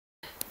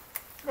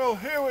Well,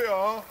 here we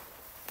are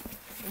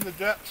in the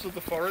depths of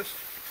the forest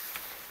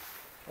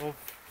of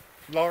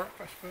Lorrock,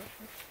 I suppose,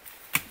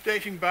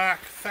 dating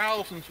back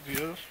thousands of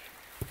years.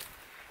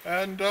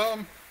 And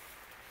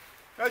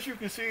as you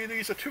can see,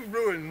 these are two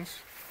ruins.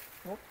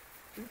 Oh,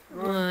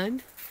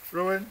 One.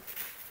 ruin,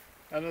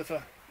 and there's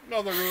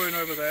another ruin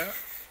over there.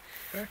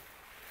 Okay,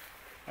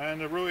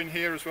 and a ruin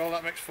here as well.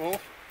 That makes four.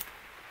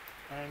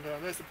 And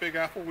there's the Big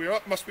Apple.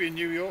 Must be in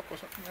New York or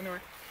something. Anyway,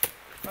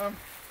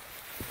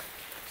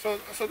 so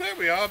there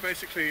we are,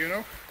 basically. You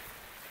know.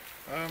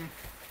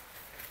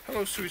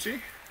 Hello,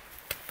 Susie.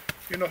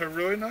 You're not a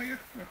ruin, are you?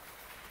 No.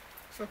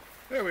 So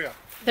there we are.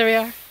 There we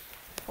are.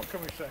 What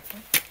can we say?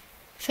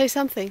 Say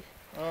something.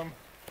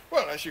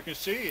 Well, as you can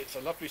see, it's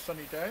a lovely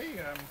sunny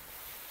day.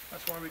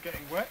 That's why we're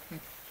getting wet. And,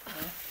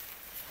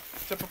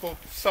 typical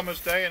summer's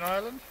day in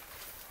Ireland.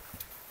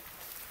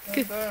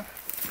 And,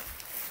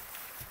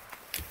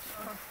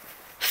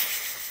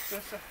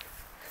 there's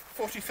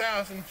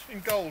 40,000 in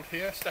gold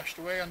here, stashed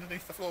away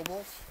underneath the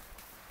floorboards.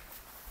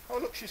 Oh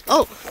look, she's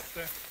got the top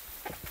there.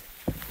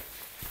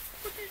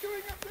 What are you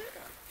doing up there?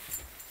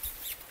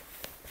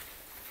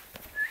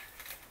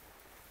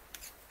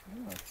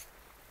 Oh.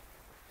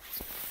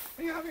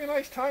 Are you having a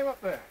nice time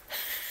up there?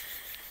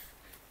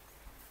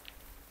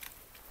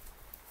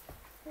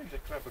 She's a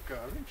clever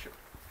girl, isn't she?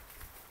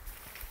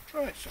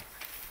 Right, so.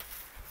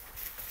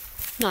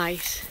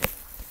 Nice.